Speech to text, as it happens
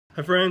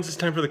Hi friends, it's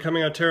time for the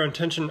Coming Out Tarot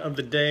intention of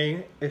the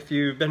day. If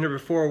you've been here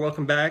before,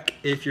 welcome back.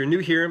 If you're new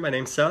here, my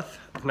name's Seth.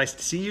 Nice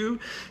to see you.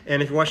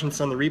 And if you're watching this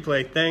on the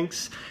replay,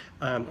 thanks.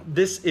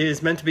 This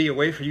is meant to be a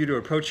way for you to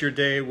approach your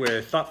day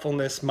with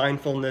thoughtfulness,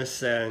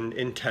 mindfulness, and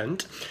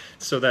intent,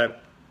 so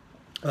that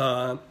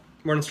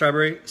morning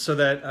strawberry, so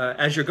that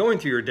as you're going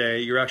through your day,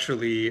 you're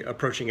actually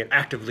approaching it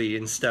actively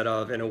instead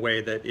of in a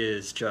way that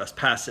is just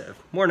passive.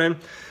 Morning.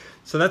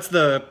 So that's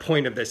the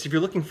point of this. If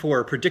you're looking for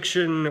a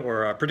prediction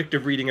or a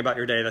predictive reading about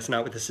your day, that's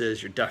not what this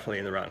is. You're definitely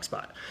in the wrong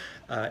spot.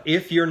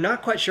 If you're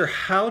not quite sure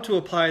how to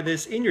apply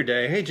this in your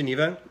day, hey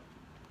Geneva,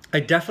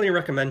 I definitely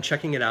recommend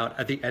checking it out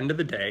at the end of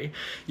the day.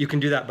 You can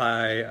do that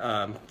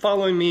by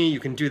following me. You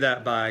can do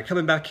that by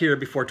coming back here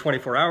before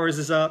 24 hours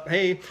is up.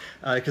 Hey,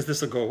 because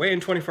this will go away in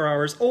 24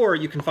 hours. Or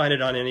you can find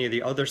it on any of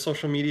the other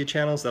social media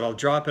channels that I'll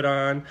drop it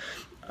on.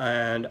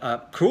 And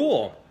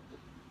cool.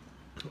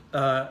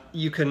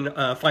 You can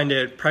find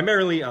it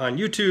primarily on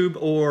YouTube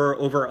or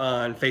over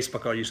on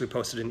Facebook. I'll usually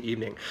post it in the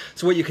evening.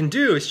 So what you can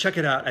do is check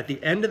it out at the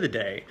end of the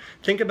day.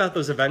 Think about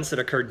those events that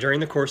occurred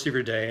during the course of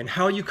your day and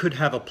how you could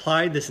have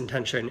applied this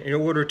intention in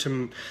order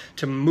to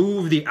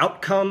move the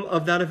outcome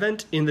of that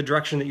event in the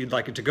direction that you'd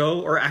like it to go,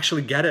 or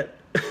actually get it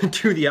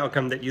to the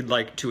outcome that you'd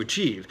like to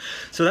achieve.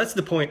 So that's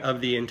the point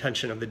of the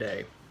intention of the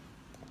day.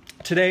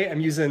 Today I'm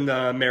using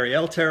the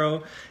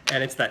maryeltarot,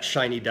 and it's that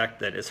shiny deck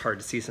that is hard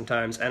to see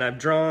sometimes, and I've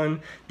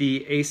drawn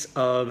the Ace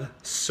of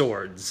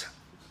Swords.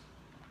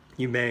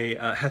 You may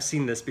have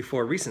seen this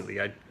before recently.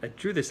 I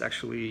drew this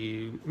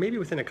actually maybe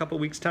within a couple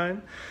weeks'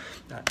 time.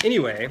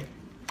 Anyway,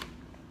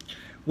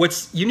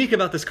 what's unique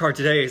about this card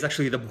today is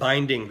actually the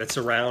binding that's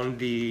around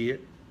the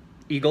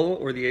eagle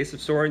or the Ace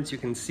of Swords. You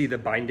can see the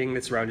binding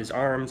that's around his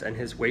arms and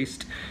his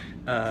waist.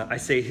 I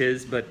say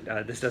his, but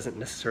this doesn't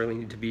necessarily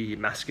need to be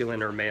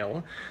masculine or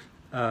male.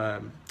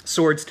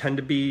 Swords tend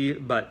to be,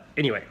 but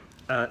anyway.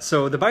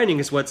 So the binding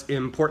is what's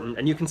important,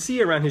 and you can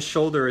see around his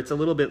shoulder it's a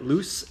little bit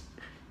loose,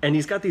 and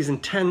he's got these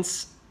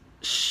intense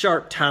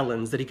sharp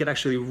talons that he could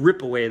actually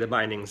rip away the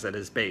bindings at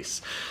his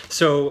base.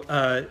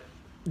 So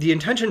the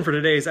intention for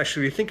today is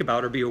actually to think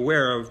about or be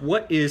aware of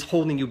what is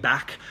holding you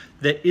back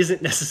that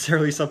isn't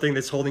necessarily something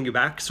that's holding you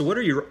back. So what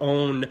are your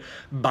own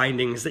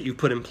bindings that you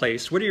put in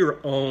place? What are your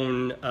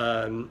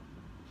own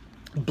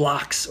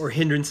blocks or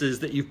hindrances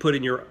that you've put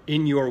in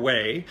your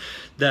way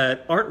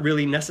that aren't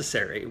really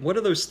necessary? What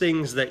are those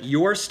things that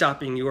you're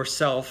stopping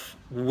yourself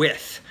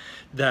with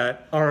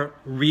that aren't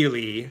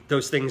really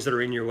those things that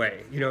are in your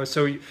way? You know,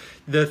 so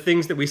the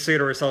things that we say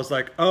to ourselves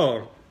like,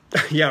 oh,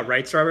 yeah,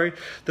 right, strawberry?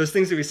 Those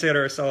things that we say to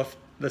ourselves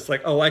that's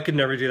like, oh, I could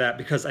never do that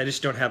because I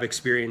just don't have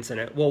experience in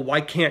it. Well, why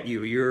can't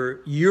you?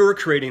 You're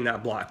creating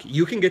that block.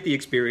 You can get the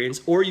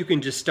experience, or you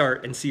can just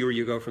start and see where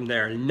you go from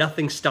there.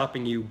 Nothing's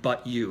stopping you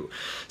but you.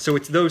 So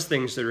it's those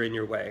things that are in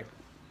your way.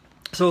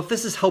 So if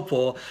this is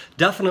helpful,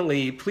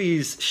 definitely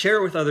please share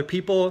it with other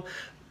people.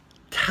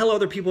 Tell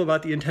other people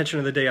about the intention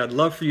of the day. I'd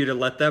love for you to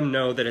let them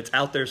know that it's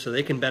out there so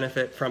they can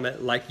benefit from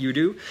it like you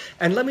do.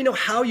 And let me know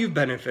how you've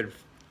benefited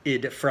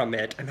from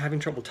it. I'm having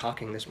trouble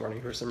talking this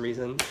morning for some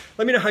reason.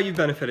 Let me know how you've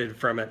benefited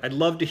from it. I'd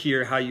love to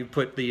hear how you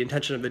put the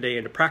intention of the day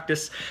into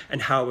practice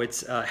and how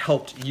it's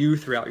helped you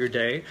throughout your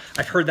day.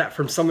 I've heard that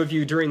from some of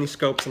you during these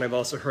scopes, and I've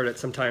also heard it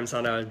sometimes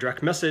on a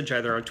direct message,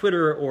 either on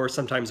Twitter or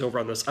sometimes over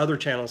on those other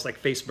channels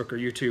like Facebook or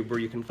YouTube where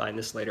you can find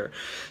this later.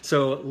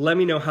 So let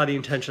me know how the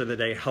intention of the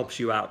day helps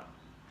you out.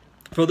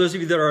 For those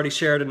of you that already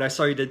shared, and I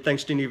saw you did,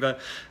 thanks Geneva.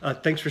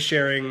 Thanks for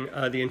sharing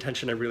the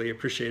intention. I really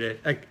appreciate it.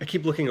 I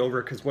keep looking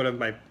over because one of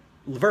my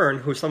Laverne,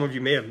 who some of you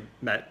may have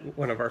met,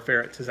 one of our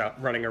ferrets, is out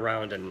running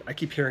around, and I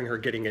keep hearing her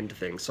getting into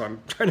things, so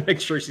I'm trying to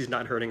make sure she's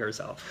not hurting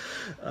herself.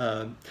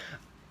 All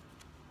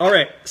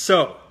right,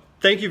 so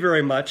thank you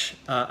very much.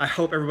 I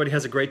hope everybody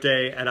has a great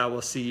day, and I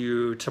will see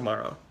you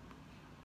tomorrow.